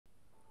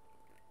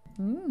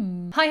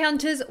Hi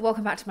hunters,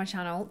 welcome back to my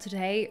channel.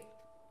 Today,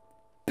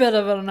 bit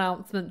of an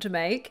announcement to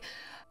make.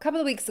 A couple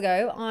of weeks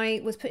ago,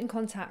 I was put in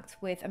contact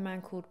with a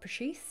man called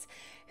Patrice,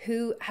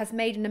 who has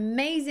made an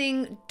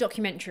amazing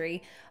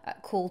documentary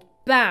called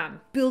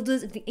BAM!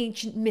 Builders of the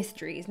Ancient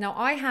Mysteries. Now,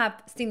 I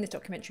have seen this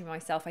documentary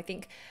myself. I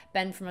think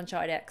Ben from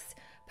Uncharted X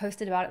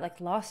posted about it like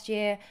last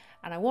year,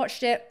 and I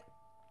watched it,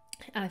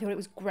 and I thought it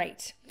was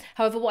great.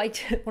 However, what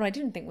I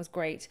didn't think was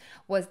great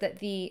was that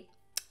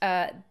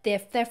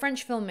they're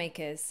French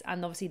filmmakers,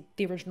 and obviously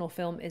the original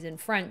film is in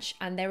French,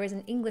 and there is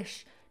an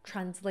English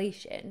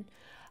translation,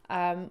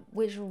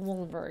 which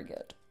wasn't very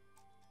good.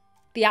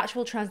 The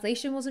actual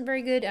translation wasn't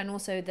very good, and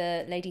also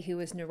the lady who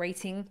was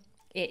narrating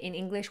it in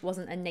English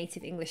wasn't a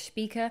native English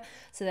speaker,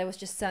 so there was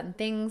just certain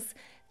things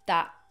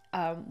that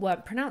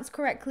weren't pronounced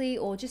correctly,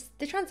 or just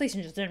the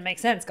translation just didn't make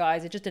sense,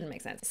 guys. It just didn't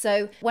make sense.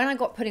 So when I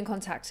got put in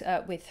contact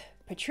with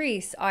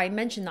Patrice, I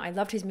mentioned that I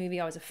loved his movie,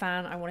 I was a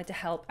fan, I wanted to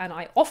help, and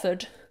I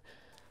offered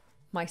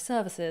my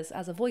services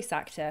as a voice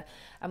actor,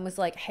 and was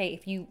like, hey,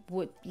 if you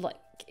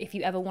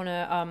ever want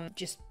to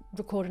just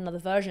record another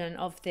version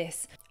of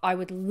this, I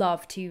would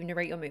love to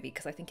narrate your movie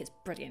because I think it's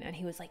brilliant. And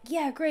he was like,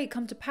 yeah, great,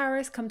 come to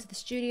Paris, come to the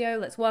studio,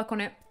 let's work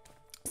on it.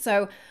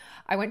 So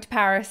I went to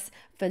Paris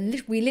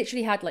we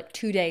literally had like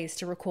 2 days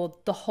to record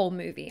the whole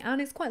movie, and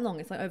it's quite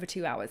long, it's like over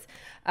 2 hours.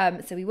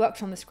 So we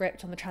worked on the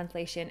script, on the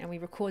translation, and we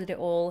recorded it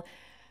all,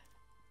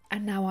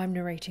 and now I'm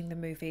narrating the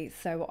movie,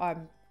 so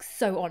I'm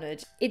so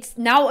honored. It's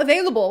now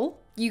available.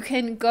 You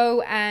can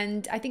go,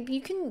 and I think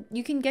you can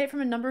get it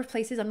from a number of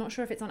places. I'm not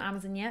sure if it's on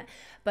Amazon yet,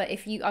 but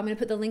I'm going to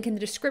put the link in the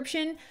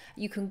description.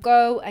 You can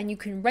go and you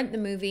can rent the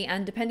movie,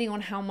 and depending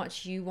on how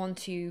much you want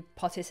to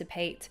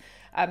participate,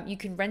 you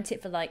can rent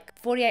it for like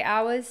 48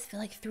 hours for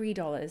like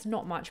 $3.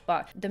 Not much,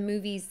 but the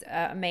movies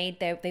are made.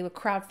 They were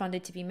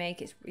crowdfunded to be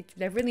made.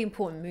 They're really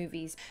important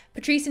movies.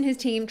 Patrice and his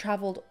team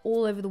traveled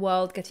all over the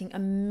world, getting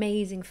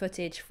amazing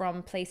footage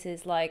from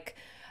places like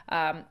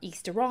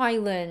Easter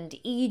Island,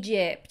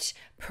 Egypt,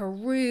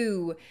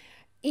 Peru,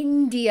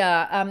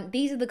 India.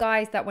 These are the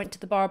guys that went to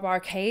the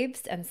Barabar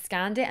Caves and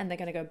scanned it, and they're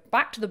going to go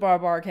back to the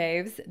Barabar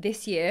Caves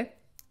this year,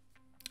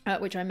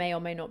 which I may or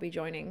may not be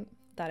joining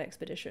that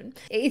expedition.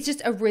 It's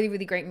just a really,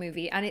 really great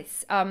movie, and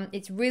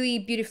it's really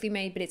beautifully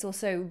made, but it's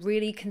also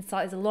really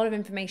concise. There's a lot of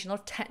information, a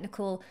lot of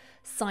technical,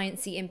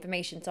 sciencey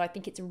information, so I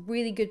think it's a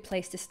really good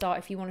place to start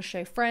if you want to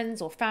show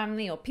friends or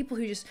family or people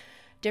who just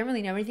don't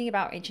really know anything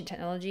about ancient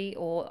technology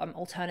or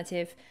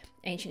alternative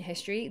ancient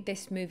history.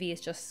 This movie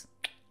is just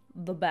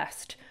the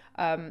best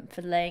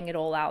for laying it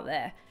all out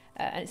there,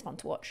 and it's fun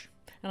to watch,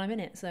 and I'm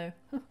in it, so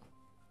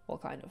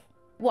what kind of.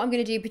 What I'm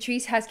going to do,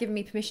 Patrice has given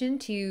me permission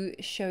to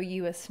show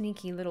you a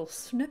sneaky little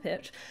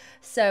snippet,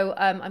 so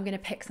I'm going to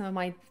pick some of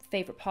my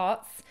favorite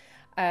parts,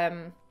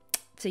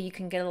 so you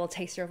can get a little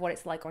taster of what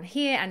it's like on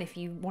here, and if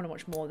you want to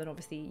watch more, then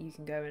obviously you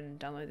can go and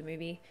download the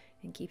movie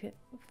and keep it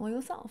for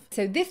yourself.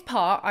 So this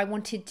part, I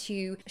wanted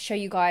to show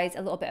you guys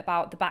a little bit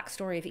about the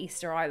backstory of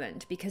Easter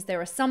Island, because there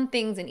are some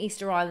things in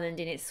Easter Island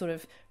in its sort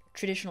of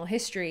traditional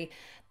history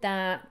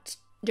that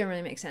don't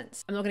really make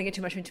sense. I'm not going to get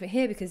too much into it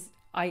here because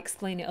I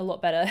explain it a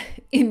lot better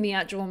in the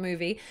actual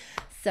movie.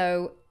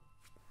 So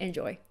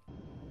enjoy.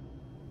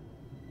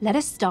 Let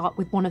us start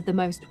with one of the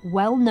most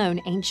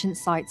well-known ancient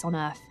sites on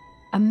Earth,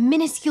 a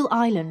minuscule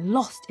island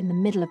lost in the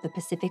middle of the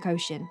Pacific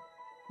Ocean,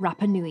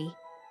 Rapa Nui,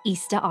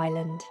 Easter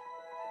Island.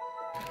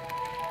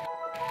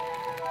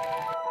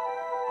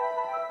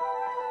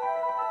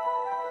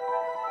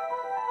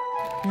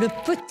 Le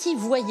petit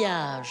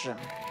voyage,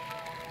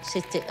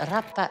 c'était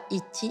Rapa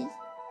Iti.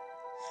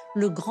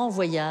 Le grand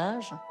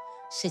voyage,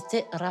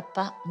 c'était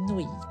Rapa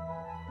Nui.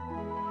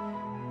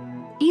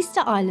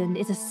 Easter Island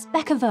is a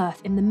speck of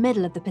Earth in the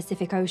middle of the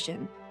Pacific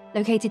Ocean,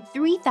 located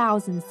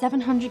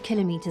 3,700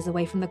 kilometers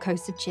away from the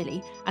coast of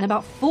Chile and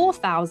about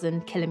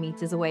 4,000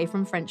 kilometers away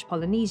from French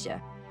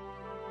Polynesia.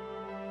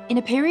 In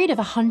a period of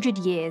 100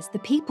 years, the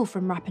people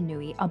from Rapa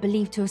Nui are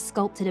believed to have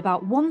sculpted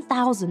about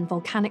 1,000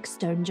 volcanic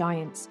stone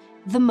giants,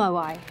 the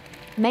Moai,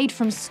 made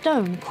from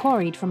stone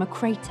quarried from a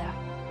crater.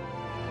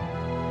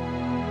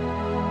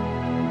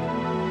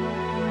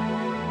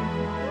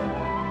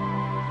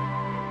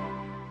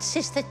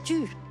 Ces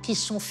statues qui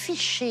sont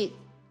fichées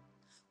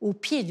au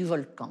pied du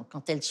volcan,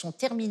 quand elles sont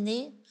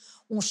terminées,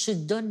 on se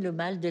donne le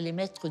mal de les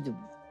mettre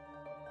debout.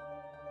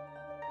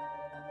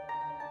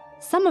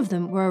 Some of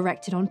them were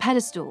erected on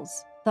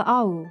pedestals, the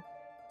au,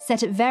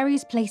 set at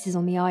various places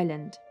on the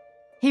island.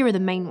 Here are the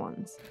main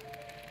ones.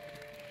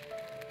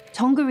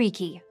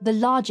 Tongariki, the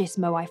largest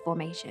Moai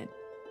formation.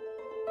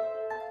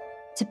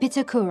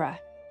 Tapitakura,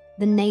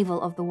 the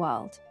navel of the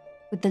world,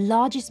 with the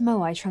largest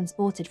Moai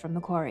transported from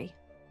the quarry.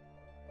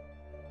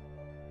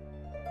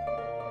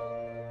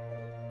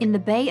 In the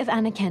Bay of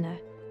Anakena,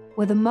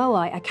 where the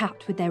Moai are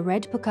capped with their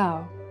red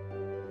pukao.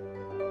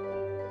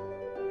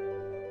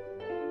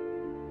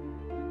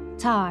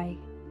 Tai,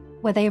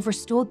 where they have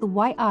restored the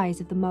white eyes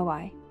of the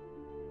Moai.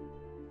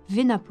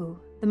 Vinapu,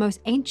 the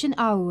most ancient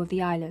au of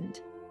the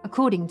island,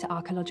 according to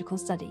archaeological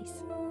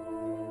studies.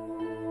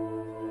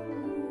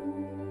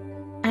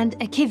 And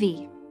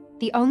Akivi,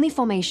 the only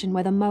formation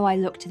where the Moai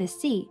look to the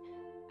sea,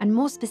 and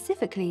more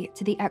specifically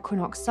to the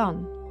equinox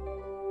sun.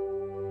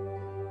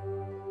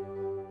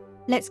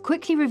 Let's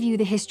quickly review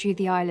the history of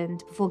the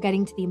island before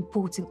getting to the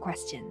important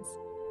questions.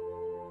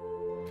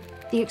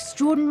 The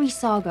extraordinary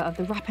saga of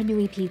the Rapa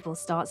Nui people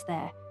starts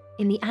there,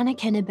 in the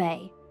Anakena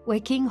Bay, where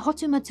King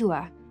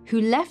Hotumatua,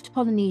 who left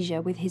Polynesia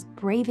with his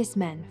bravest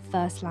men,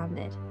 first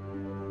landed.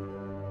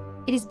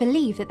 It is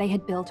believed that they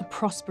had built a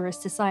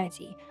prosperous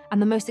society,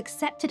 and the most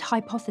accepted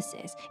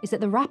hypothesis is that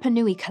the Rapa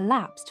Nui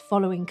collapsed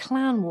following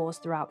clan wars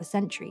throughout the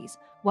centuries,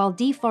 while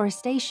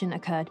deforestation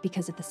occurred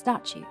because of the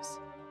statues.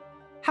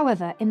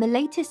 However, in the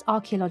latest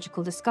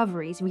archaeological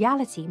discoveries,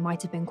 reality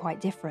might have been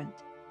quite different.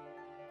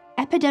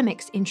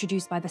 Epidemics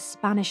introduced by the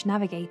Spanish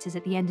navigators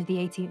at the end of the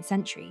 18th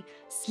century,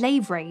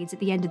 slave raids at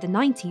the end of the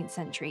 19th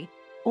century,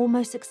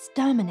 almost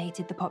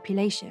exterminated the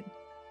population.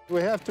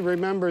 We have to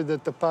remember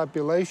that the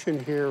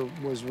population here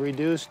was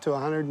reduced to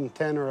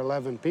 110 or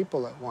 11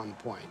 people at one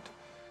point.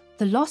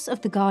 The loss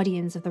of the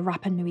guardians of the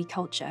Rapa Nui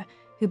culture,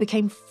 who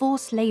became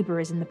forced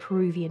laborers in the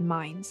Peruvian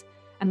mines,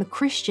 and the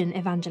Christian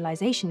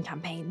evangelization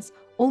campaigns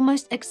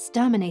almost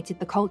exterminated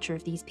the culture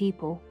of these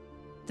people.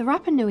 The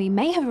Rapa Nui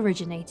may have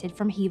originated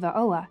from Hiva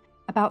Oa,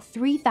 about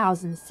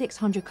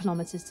 3,600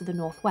 kilometers to the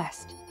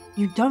northwest.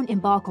 You don't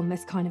embark on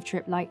this kind of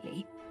trip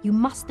lightly. You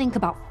must think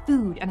about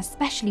food and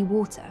especially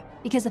water,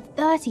 because a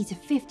 30 to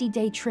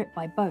 50-day trip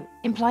by boat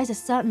implies a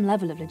certain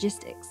level of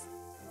logistics.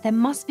 There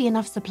must be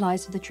enough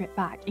supplies for the trip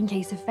back in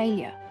case of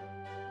failure.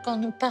 Quand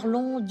nous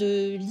parlons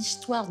de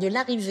l'histoire de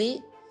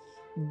l'arrivée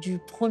du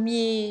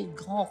premier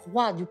grand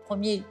roi, du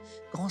premier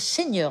grand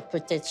seigneur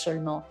peut-être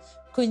seulement,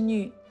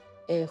 connu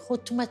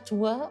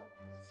Hotumatua,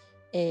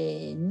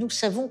 nous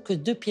savons que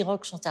 2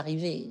 pirogues sont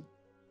arrivées.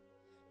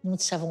 Nous ne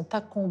savons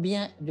pas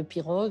combien de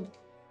pirogues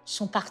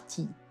sont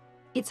parties.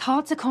 It's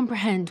hard to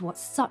comprehend what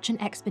such an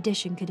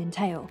expedition could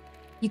entail.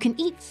 You can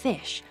eat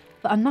fish,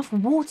 but enough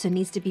water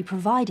needs to be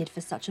provided for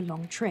such a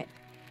long trip.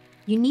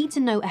 You need to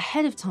know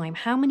ahead of time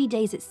how many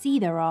days at sea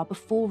there are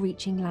before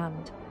reaching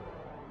land.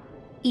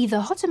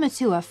 Either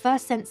Hotumatua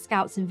first sent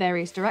scouts in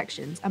various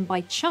directions and by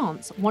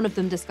chance one of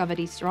them discovered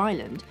Easter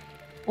Island,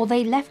 or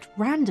they left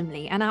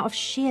randomly and out of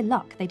sheer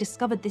luck they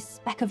discovered this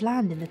speck of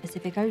land in the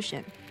Pacific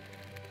Ocean.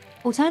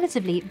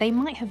 Alternatively, they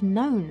might have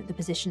known the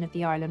position of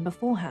the island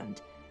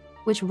beforehand,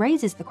 which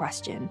raises the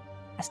question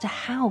as to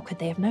how could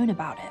they have known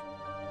about it.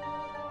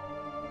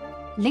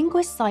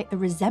 Linguists cite the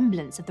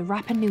resemblance of the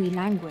Rapa Nui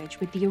language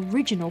with the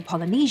original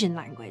Polynesian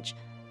language.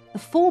 The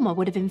former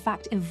would have in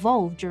fact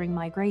evolved during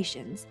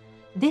migrations.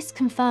 This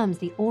confirms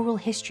the oral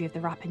history of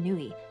the Rapa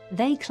Nui.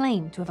 They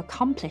claim to have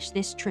accomplished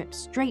this trip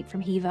straight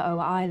from Hiva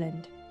Oa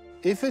Island.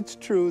 If it's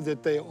true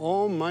that they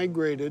all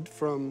migrated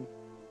from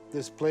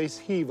this place,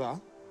 Hiva,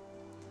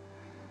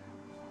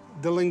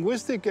 the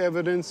linguistic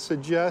evidence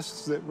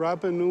suggests that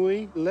Rapa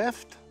Nui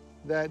left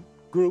that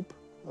group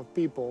of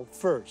people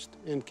first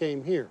and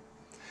came here.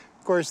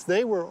 Of course,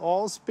 they were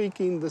all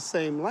speaking the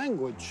same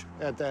language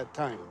at that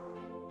time.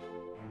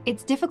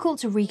 It's difficult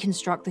to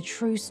reconstruct the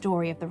true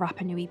story of the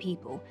Rapa Nui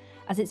people,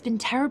 as it's been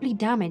terribly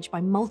damaged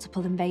by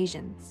multiple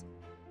invasions.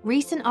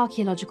 Recent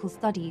archaeological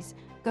studies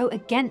go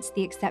against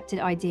the accepted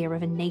idea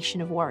of a nation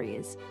of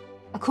warriors.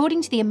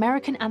 According to the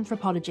American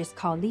anthropologist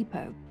Carl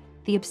Lipo,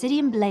 the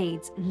obsidian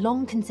blades,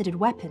 long considered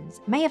weapons,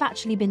 may have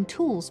actually been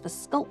tools for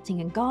sculpting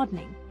and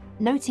gardening,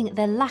 noting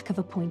their lack of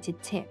a pointed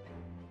tip.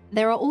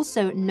 There are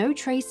also no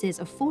traces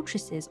of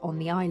fortresses on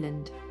the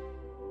island.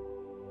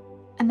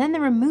 And then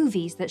there are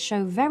movies that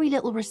show very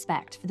little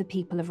respect for the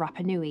people of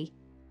Rapa Nui.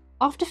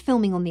 After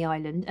filming on the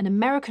island, an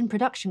American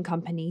production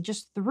company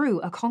just threw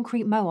a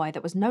concrete moai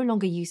that was no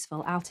longer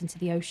useful out into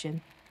the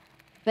ocean.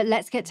 But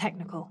let's get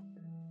technical.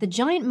 The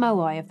giant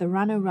moai of the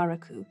Rano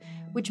Raraku,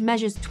 which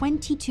measures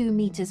 22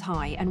 meters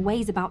high and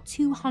weighs about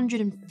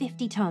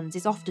 250 tons,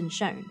 is often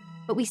shown,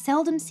 but we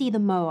seldom see the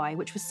moai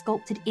which was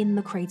sculpted in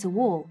the crater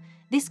wall.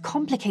 This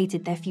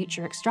complicated their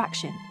future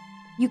extraction.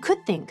 You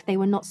could think they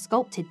were not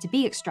sculpted to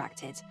be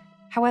extracted.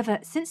 However,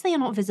 since they are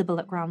not visible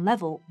at ground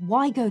level,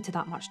 why go to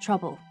that much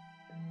trouble?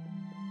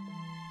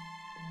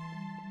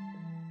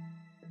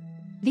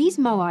 These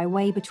moai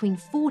weigh between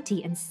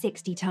 40 and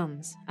 60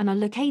 tons and are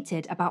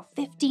located about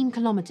 15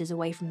 kilometers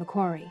away from the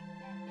quarry.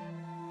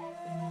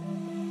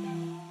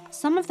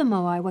 Some of the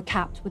moai were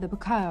capped with a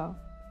bukao,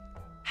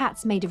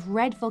 hats made of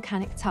red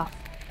volcanic tuff,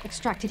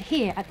 extracted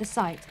here at the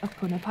site of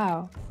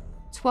Punapao,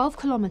 12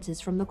 kilometers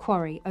from the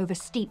quarry over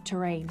steep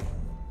terrain.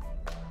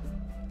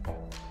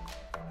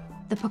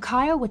 The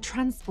bukao were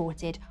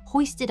transported,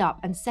 hoisted up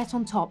and set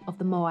on top of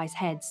the moai's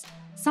heads,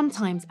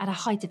 sometimes at a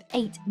height of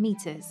 8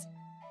 meters.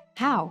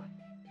 How?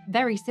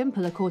 Very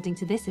simple according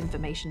to this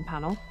information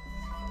panel.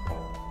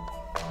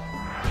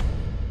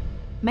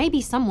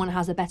 Maybe someone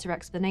has a better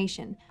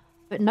explanation,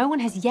 but no one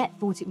has yet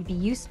thought it would be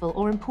useful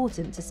or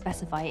important to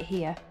specify it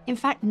here. In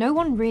fact, no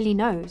one really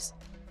knows.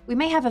 We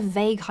may have a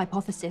vague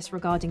hypothesis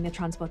regarding the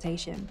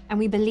transportation, and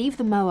we believe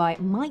the moai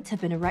might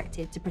have been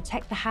erected to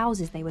protect the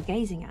houses they were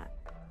gazing at.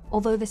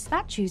 although the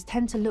statues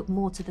tend to look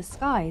more to the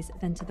skies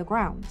than to the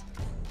ground.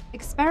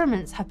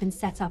 Experiments have been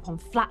set up on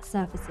flat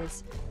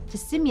surfaces to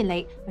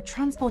simulate the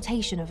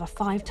transportation of a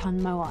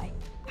 5-ton moai.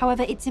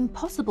 However, it's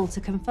impossible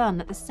to confirm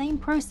that the same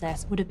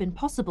process would have been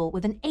possible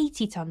with an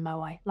 80-ton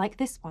moai like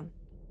this one.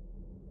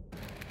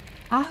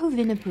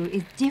 Ahuvinapu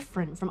is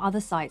different from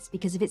other sites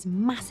because of its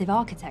massive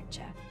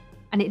architecture,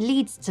 and it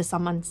leads to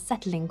some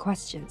unsettling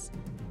questions.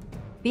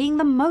 Being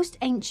the most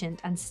ancient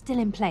and still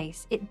in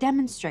place, it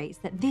demonstrates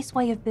that this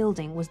way of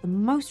building was the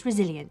most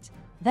resilient,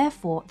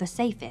 therefore the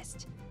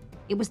safest.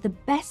 It was the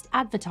best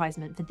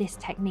advertisement for this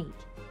technique.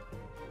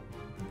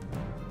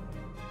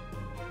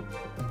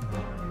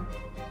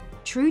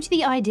 True to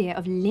the idea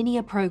of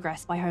linear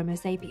progress by Homo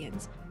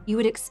sapiens, you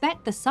would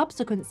expect the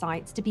subsequent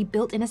sites to be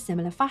built in a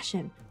similar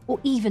fashion, or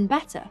even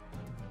better.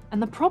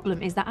 And the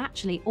problem is that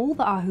actually all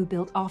the Ahu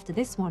built after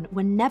this one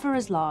were never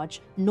as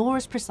large nor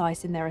as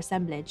precise in their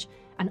assemblage,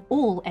 and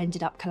all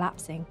ended up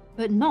collapsing,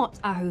 but not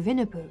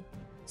Ahuvinapu.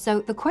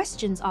 So the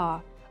questions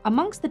are,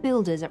 amongst the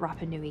builders at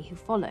Rapa Nui who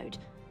followed,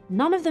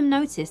 none of them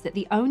noticed that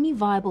the only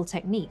viable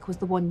technique was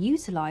the one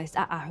utilised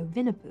at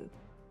Ahuvinapu.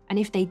 And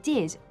if they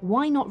did,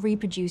 why not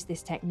reproduce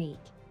this technique?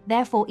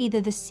 Therefore,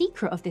 either the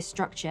secret of this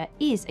structure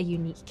is a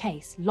unique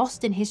case,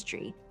 lost in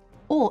history,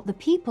 or the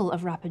people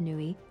of Rapa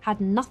Nui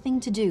had nothing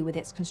to do with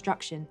its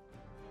construction.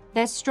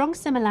 There's strong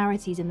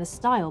similarities in the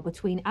style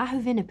between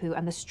Ahuvinapu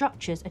and the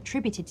structures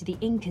attributed to the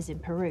Incas in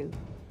Peru.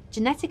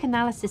 Genetic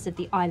analysis of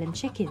the island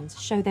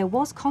chickens show there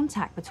was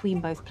contact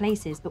between both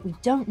places, but we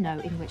don't know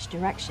in which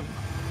direction.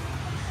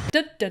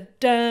 Dun, dun,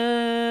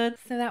 dun.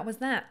 So that was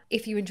that.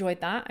 If you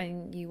enjoyed that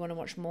and you want to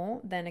watch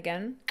more, then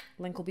again,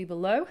 link will be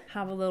below.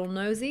 Have a little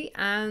nosy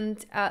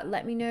and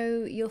let me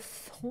know your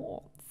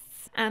thoughts.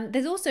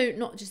 There's also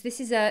not just this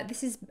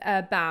is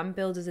BAM,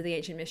 Builders of the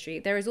Ancient Mystery.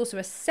 There is also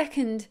a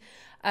second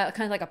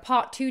kind of like a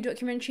part 2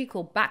 documentary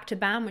called Back to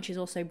BAM, which is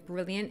also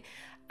brilliant.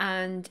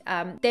 And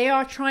they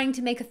are trying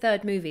to make a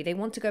third movie. They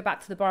want to go back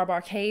to the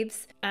Barbar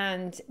Caves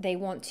and they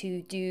want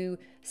to do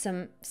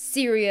some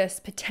serious,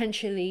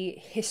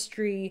 potentially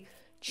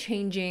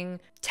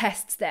history-changing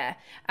tests there.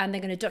 And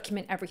they're going to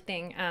document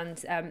everything and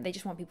they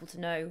just want people to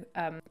know,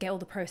 get all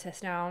the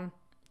process down.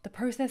 The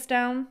process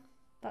down?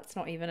 That's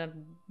not even a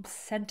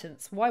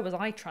sentence. Why was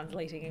I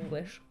translating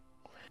English?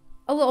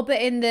 A little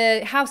bit in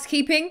the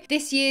housekeeping.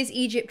 This year's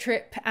Egypt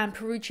trip and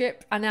Peru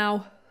trip are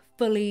now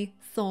fully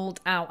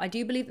sold out. I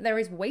do believe that there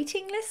is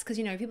waiting lists because,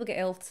 you know, people get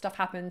ill, stuff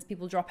happens,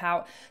 people drop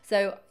out.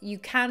 So you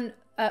can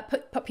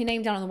pop your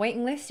name down on the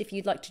waiting list if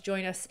you'd like to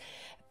join us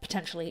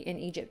potentially in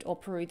Egypt or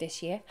Peru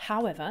this year.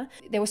 However,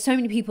 there were so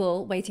many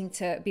people waiting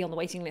to be on the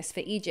waiting list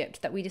for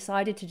Egypt that we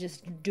decided to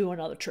just do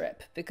another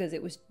trip because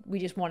we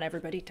just want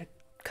everybody to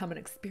come and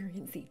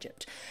experience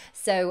Egypt.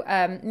 So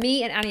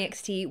me and Annie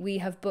XT, we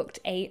have booked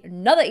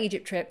another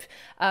Egypt trip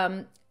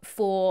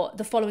for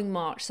the following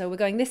March. So we're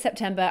going this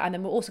September and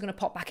then we're also going to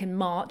pop back in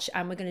March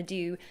and we're going to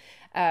do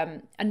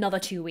another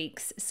 2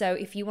 weeks. So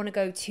if you want to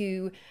go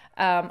to,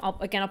 I'll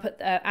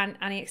put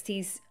Annie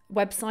XT's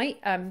website,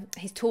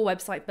 his tour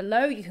website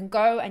below. You can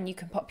go and you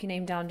can pop your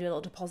name down, do a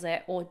little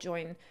deposit or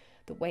join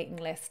the waiting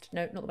list.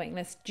 No, not the waiting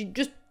list.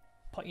 Just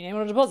put your name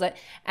on a deposit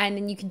and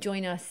then you can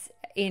join us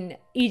in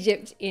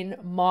Egypt in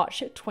March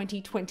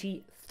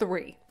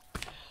 2023.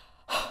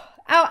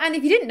 Oh, and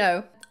if you didn't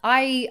know,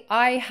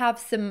 I have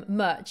some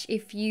merch.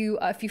 If you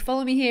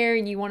follow me here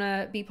and you want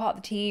to be part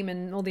of the team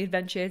and all the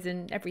adventures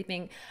and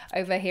everything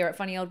over here at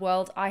Funny Old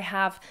World, I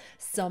have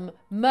some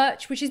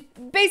merch, which is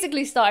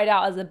basically started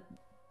out as a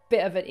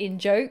bit of an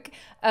in-joke.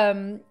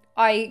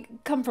 I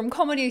come from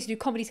comedy. I used to do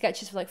comedy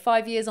sketches for like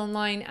 5 years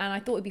online, and I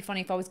thought it'd be funny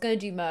if I was going to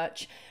do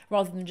merch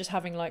rather than just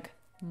having like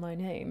my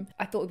name.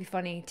 I thought it'd be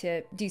funny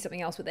to do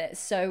something else with it.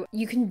 So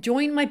you can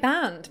join my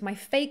band, my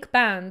fake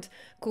band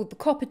called the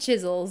Copper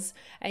Chisels,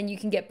 and you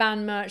can get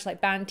band merch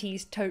like band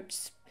tees,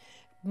 totes,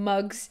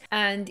 mugs.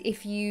 And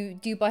if you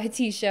do buy a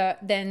t-shirt,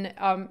 then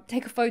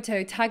take a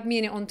photo, tag me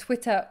in it on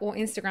Twitter or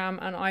Instagram,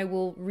 and I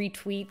will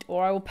retweet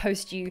or I will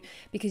post you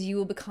because you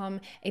will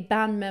become a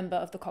band member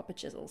of the Copper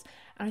Chisels.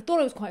 And I thought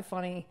it was quite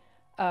funny,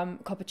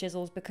 Copper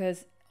Chisels,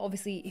 because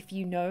obviously if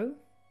you know,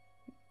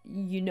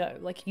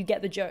 like you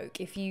get the joke.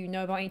 If you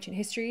know about ancient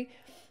history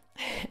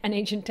and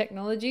ancient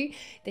technology,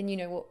 then you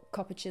know what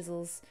Copper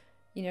Chisels,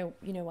 you know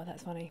why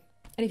that's funny.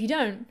 And if you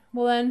don't,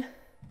 well then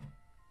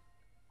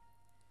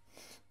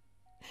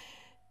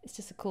it's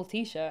just a cool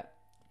t-shirt.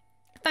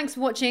 Thanks for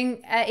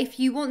watching. If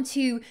you want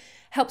to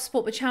help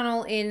support the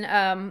channel in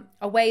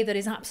a way that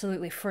is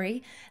absolutely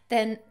free,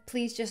 then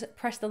please just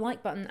press the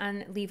like button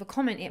and leave a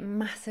comment. It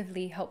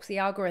massively helps the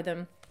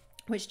algorithm,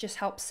 which just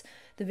helps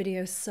the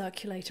videos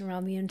circulate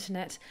around the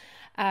internet,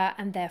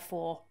 and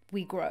therefore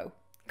we grow.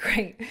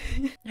 Great.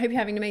 I hope you're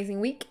having an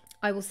amazing week.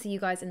 I will see you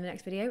guys in the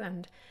next video,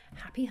 and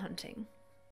happy hunting.